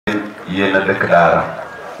yéen a dëkk Daara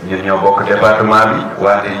ñun ñoo bokk département bi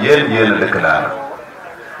wante yéen a dëkk Daara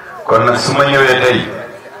kon nag su ma ñëwee tey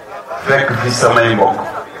fekk fi samay mbokk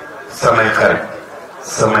samay xarit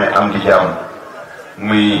samay am di jàmm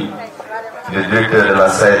muy le directeur de la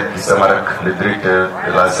SAED di sama rak le directeur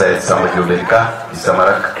de la SAED Samba Ndiobene di sama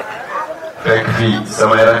rak fekk fii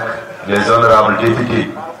samay rak les honorables députés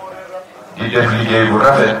di def liggéey bu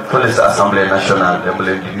rafet fële sa assemblée nationale dama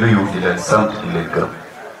leen di nuyu di leen sant di leen gërëm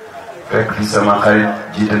fekk fi sama xarit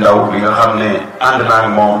jiite ndaw bi nga xam ne ànd naa ak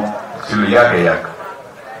moom si lu yàgg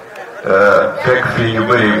fekk fii ñu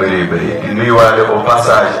bëree di nuyuwaale au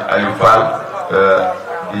passage Aliou Fall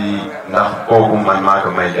di ndax kooku man maa ko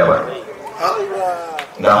may jabar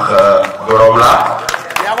ndax borom la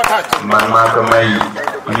man maa ko may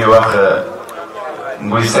ku ñuy wax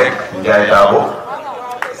Nguy Seck Njaay Daabo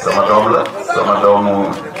sama doom la sama doomu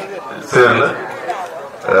sœur la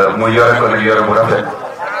mu yore ko nag yore bu rafet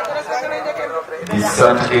di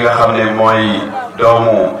sant ki nga xam ne mooy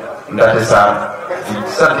doomu Ndate Sarr di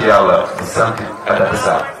sant yàlla di sant Ndate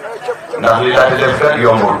Sarr ndax li Ndate def kat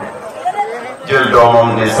yombul jël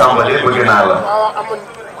doomam ne Samba de bëgg naa la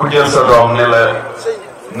ku jël sa doom ne la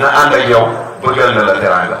na ànd ak yow bëggal na la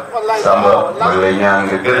teranga Samba ma lay ñaan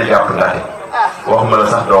nga gën a jàpp Ndate waxuma la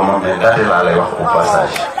sax doomam ne Ndate laa lay wax au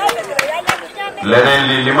passage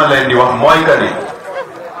leneen li ma leen di wax mooy que ne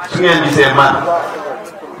su ngeen gisee man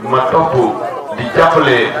ma topp di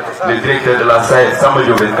jàppale le directeur de la SAED Samba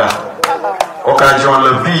Ndiobene occasion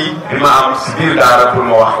la fii bi ma am si biir Daara pour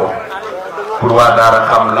ma wax ko pour waa Daara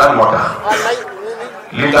xam lan moo tax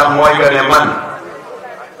li tax mooy que ne man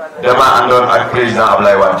dama àndoon ak président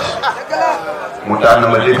Ablaye Wade mu tànn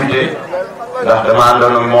ma député ndax dama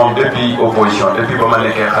àndoon ak moom depuis opposition depuis ba ma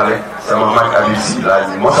nekkee xale sama mag Habib Sy laa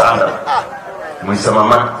mos a àndal muy sama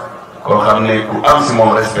mag koo xam ne ku am si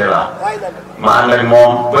moom respect la ma ànd ak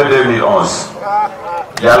moom ba 2011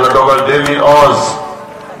 yàlla dogal 2011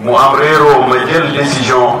 mu am réeroo ma jël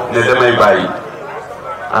décision ne damay bàyyi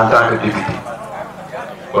en tant que député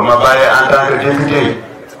ba ma bàyyee en tant que député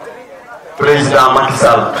président Macky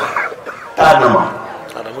Sall tànn ma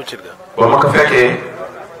ba ma ko fekkee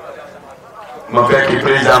ma fekki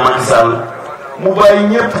président Macky Sall mu bàyyi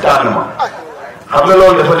ñëpp tànn ma xam nga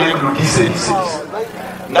loolu dafa nekk lu diis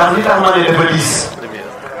ndax li tax ma ne dafa diis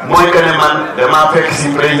mooy que ne man damaa fekk si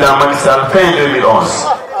président Macky Sall fin 2011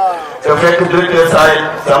 te fekk directeur SAED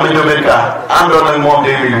Samba Ndiobene àndoon ak moom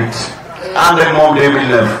 2008 ànd ak moom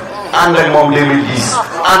 2009 ànd ak moom 2010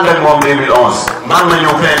 ànd ak moom 2011 man ma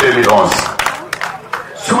ñëw fin 2011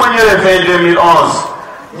 su ma ñëwee fin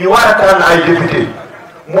 2011 ñu war a tànn ay député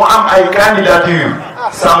mu am ay candidature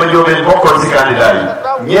Samba Ndiobene bokkoon si candidat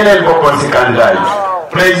yi ñeneen bokkoon si candidat yi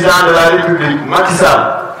président de la république Macky Sall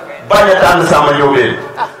bañ a tànn Samba Ndiobene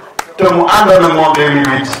te mu àndoon ak moom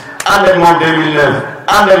 2008 ànd ak moom 2009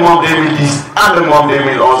 ànd ak moom 2010 ànd ak moom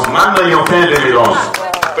 2011 man ma ñëw fin 2011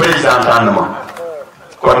 président tànn ma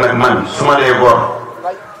kon nag man su ma dee góor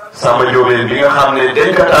Samba Ndiobene bi nga xam ne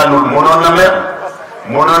dañ ko tànnul mënoon na mer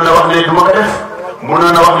mënoon na wax ne du ma ko def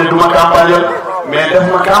mënoon na wax ne du ma campagnal mais def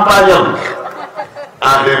ma campagnal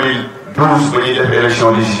en 2012 ba ñuy def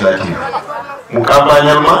élection législative mu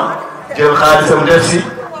campagnal ma jël xaalisam def si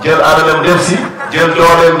jël alalam def si jël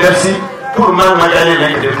dooleem def si pour man ma gagné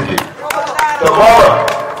nekk député te booba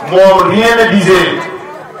moom rien ne disait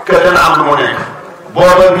que dana am lu mu nekk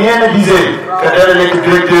booba rien ne disait que dana nekk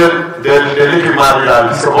directeur de l'équipement rural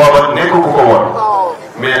parce que booba nekk ku ko woon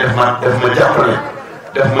mais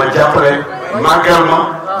daf ma jàppale màggal ma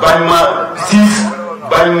bañ ma siis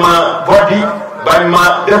bañ ma boddi bañ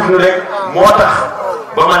ma def nu rek moo tax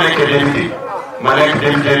ba ma nekk député ma nekk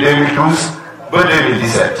député 2012 ba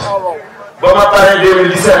 2017 ba ma paree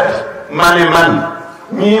 2017 ma ne man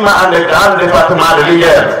ñii ma ànd ak dans le département de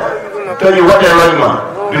Linguère te ñu wote loñ ma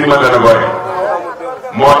duñ ma gën a gore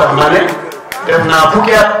moo tax ma ne def naa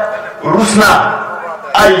fukki at rus naa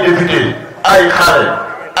ay député ay xale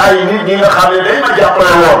ay nit ñi nga xam ne dañ ma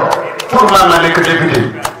jàppale woon pour man ma nekk député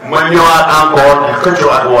ma ñëwaat encore di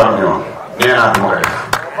xëccoo ak woon ñoom nee naa du ma ko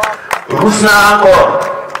def rus naa encore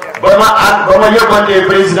ba ma yóbbantee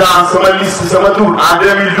président sama liste sama tour en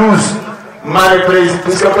 2012 maa ne président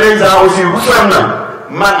puisque président aussi rusoon na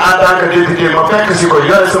man en tant que député ma fekk si ko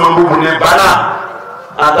yore sama mbubu ne banaa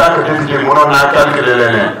en tant que député mënoon naa calculer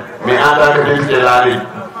leneen mais en tant que député laa ne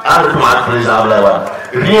àndatuma ak président Ablaye Wade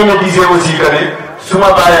rien ne disait aussi que ne su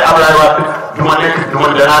ma bàyyee Ablaye Wade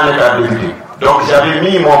danaa nekk ak député donc j'avais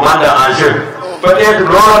mis mon mandat en jeu peut-être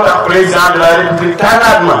looloo tax président de la république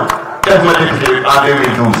tànnaat ma def ma député en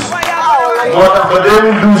 2012 moo tax ba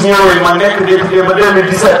 2012 ñëwee ma nekk député ba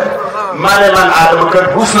 2017 maa ne man Adama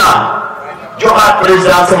kat rus naa joxaat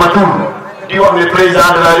président sama tur di wax ne président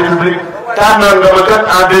de la république tànnoon nga ma kat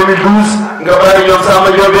en 2012 nga bàyyi ñoom Samba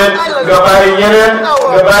Ndiobene nga bàyyi ñeneen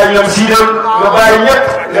nga bàyyi ñoom Sidem nga bàyyi ñëpp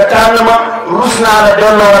nga tànn ma rus naa la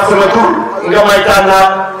delloowaat sama tur nga may tànnaat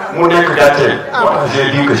mu nekk gàcce. moo tax j'ai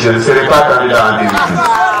dit que je ne serai pas candidat en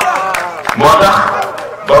 2012. moo tax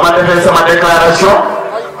ba ma defee sama déclaration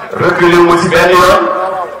reculé mu si benn yoon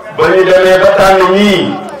ba ñu demee ba tànn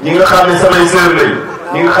ñi nga xam ne samay sœur lañ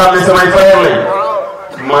ñi nga xam ne samay frère lañ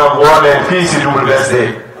ma woo leen fii si WSD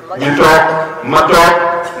ñu toog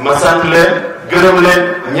ma sant leen gërëm leen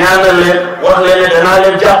ñaanal leen wax leen ne danaa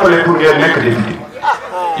leen jàppale pour ngeen nekk député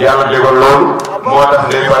yàlla dégal loolu moo tax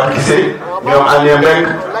ngay Fatou Guissé ñoom Ancien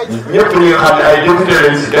ñëpp ñi nga xam ne ay député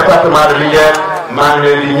lañ si département de Linguère maa ngi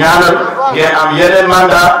leen di ñaanal ngeen am yeneen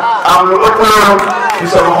mandat am lu ëpp loolu ci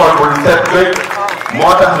sama xol bu set rek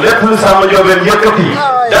moo tax lépp lu Samba Ndiobene yëkkati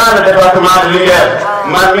dans le département de Linguère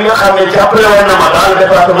man mi nga xam ne jàppale woon na ma dans le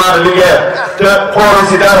département de Linguère te xoolu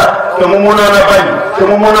si dara te mu mënoon a bañ te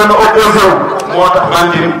mu mënoon a opposé wu moo tax man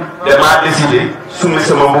tim damaa décidé summi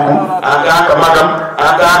sama mbubb en tant que magam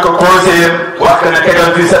en tant que conseiller wax que ne tegal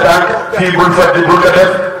fii sa tànk fii bul fa bul ko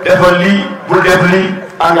def defal lii bul def lii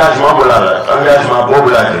engagement boobu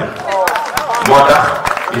laa jël moo tax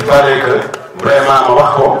il fallait que vraiment ma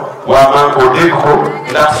wax ko waa Manko dégg ko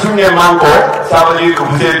ndax suñu nee Manko ça veut dire que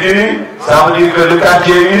vous êtes unis ça veut dire que le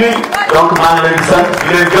quartier est uni donc maa ngi leen di sant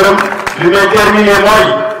di leen gërëm li may terminé mooy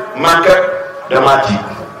man kat damaa tiit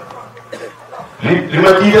li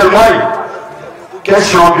ma tiital mooy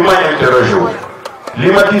question bi may interrogé wu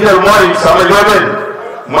li ma tiital mooy Samba Ndiobene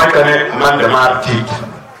mooy que ne man damaa tiit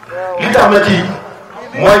li tax ma tiit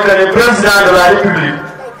mooy que ne président de la république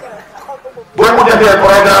boo mu defee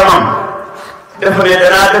programme am def ne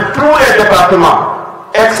danaa def tous les départements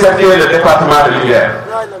excepté le département de Linguère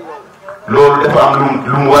loolu dafa am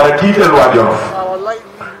lu mu war a tiital waa Jolof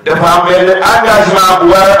dafa am benn engagement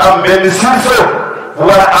bu war a am benn sursaut bu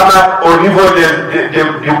war a amaat au niveau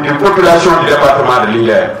des populations du département de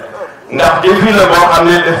Linguère ndax défi la boo xam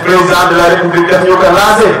ne def président de la république def ñu ko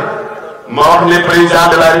lancé ma wax ne président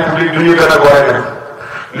de la république du ñu gën a gore nag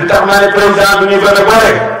li tax ma ne président du ñu gën a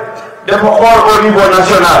gore dafa xool au niveau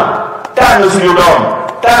national tànn suñu doom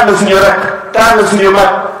tànn suñu rakk tànn suñu mag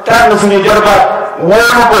tànn suñu jarbaat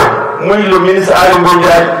wóolu ko muy le ministre Aly Ngouille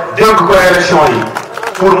Ndiaye dénk ko élection yi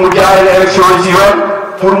pour mu jaarale élection yi ci yoon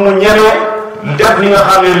pour mu ñemee def li nga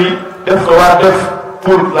xam ne lii def ko war def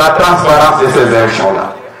pour la transparence de ces élections là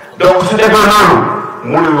donc su defee noonu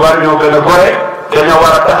mu war ñoo gën a gore dañoo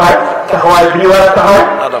war a taxawaay bi ñu war a taxaw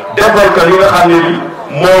defal ko li nga xam ne lii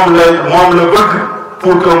moom la bëgg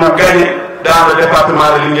pour que mu gagne dans le département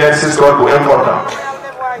de Linguère c'est score bu important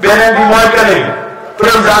beneen bi mooy que ne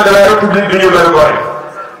président de la république du ñu gën a gore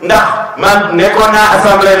ndax man nekkoon naa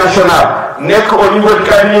assemblée nationale nekk au niveau du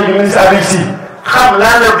cabinet du ministre Habib Sy xam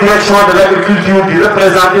lan la direction de l'agriculture di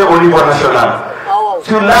représenter au niveau national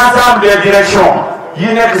sur l'ensemble des directions yi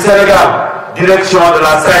nekk Sénégal direction de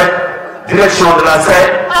la SAED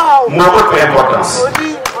moo ëpp importance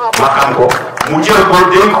ma xam ko mu jël ko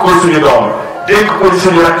dénk ko suñu doom dénk ko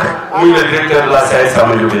suñu rakk muy le directeur de la SAED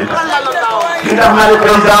Samba Ndiobene li tax naa ne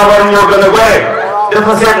président war ñoo gën a gore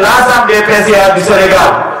dafa seet l'ensemble des PCA du Sénégal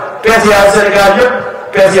yëpp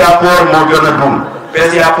PCA Port moo gën a dund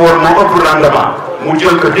PCA Port moo ëpp rendement mu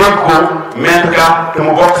jël ko dénk ko maître ka te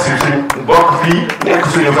mu bokk si bokk fii nekk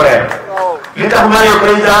suñu frère li tax ma ne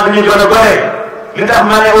président du ñu gën a gore li tax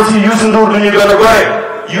ma ne aussi Youssou Ndour du ñu gën a gore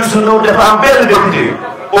Youssou Ndour dafa am benn député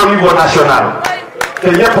au niveau national te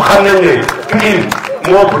ñëpp xam nañ ne Pikine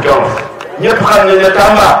moo ëpp Jolof ñëpp xam nañ ne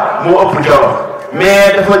Tamba moo ëpp Jolof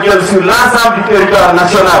mais dafa jël sur l'ensemble du territoire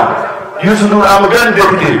national Youssou Ndour am benn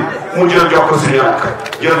député mu jël jox ko suñu rakk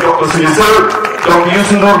jël jox ko suñu sœur donc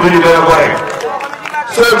Youssou Ndour du ñu gën a gore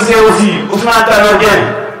soo gisee aussi Ousmane Tanor Dieng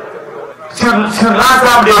sur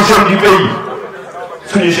l'ensemble des jeunes du pays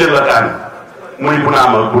suñu jeune la tànn muy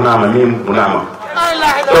Bounama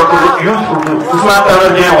donc Ousmane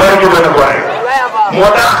Tanor Dieng war ñu gën a gore moo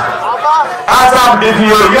tax ensemble défi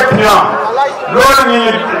yooyu yëpp ñu am loolu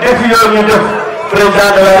défi yooyu ñu def président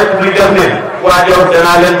de la république def ne waa Jolof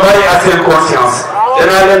danaa leen bàyyi ak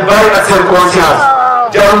seen conscience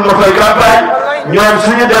jarul ma fay campagne ñoom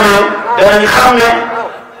suñu demee danañ xam ne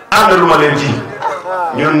am na lu ma leen ji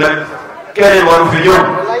ñun nag keneen waru fi ñëw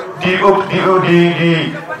di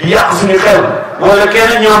yàq suñu xel wala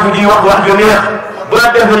keneen ñëw fi di wax ju neex ba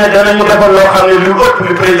defe ne danañu defal loo xam ne lu ëpp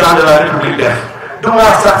lu président de la république def du ma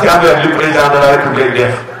wax sax ci affaire lu président de la république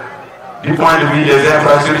def du point de vue des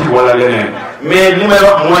infrastructures wala leneen mais li may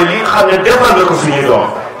wax mooy li nga xam ne defal na ko suñu doom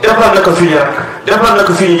defal na ko suñu rakk defal na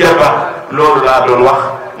ko suñu jarbaat loolu laa doon wax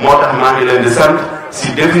moo tax maa ngi leen di sant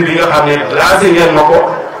si défi bi nga xam ne lancé ngeen ma ko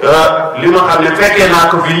li ma xam ne fekkee naa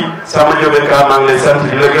ko fii sama Ndiobene Ka maa ngi lay sant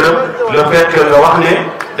di la gërëm le fait que nga wax ne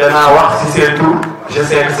danaa wax si seen tur je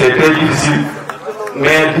sais que c'est très difficile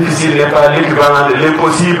mais difficile n'est pas l'équivalent de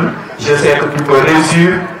l'impossible je sais que tu peux réussir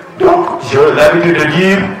donc j'ai l'habitude de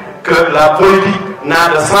dire que la politique n'a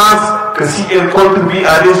de sens que si elle contribue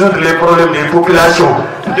à résoudre les problèmes des populations.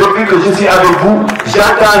 Depuis que je suis avec vous,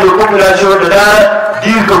 j'entends les populations de Dakar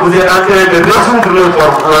dire que vous êtes en train de résoudre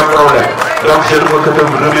leurs problèmes. Donc je ne peux que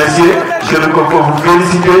vous remercier, je ne peux que vous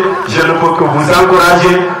féliciter, je ne peux que vous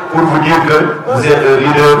encourager pour vous dire que vous êtes un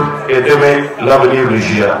leader et demain l'avenir le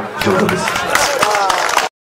jugera. Je vous remercie.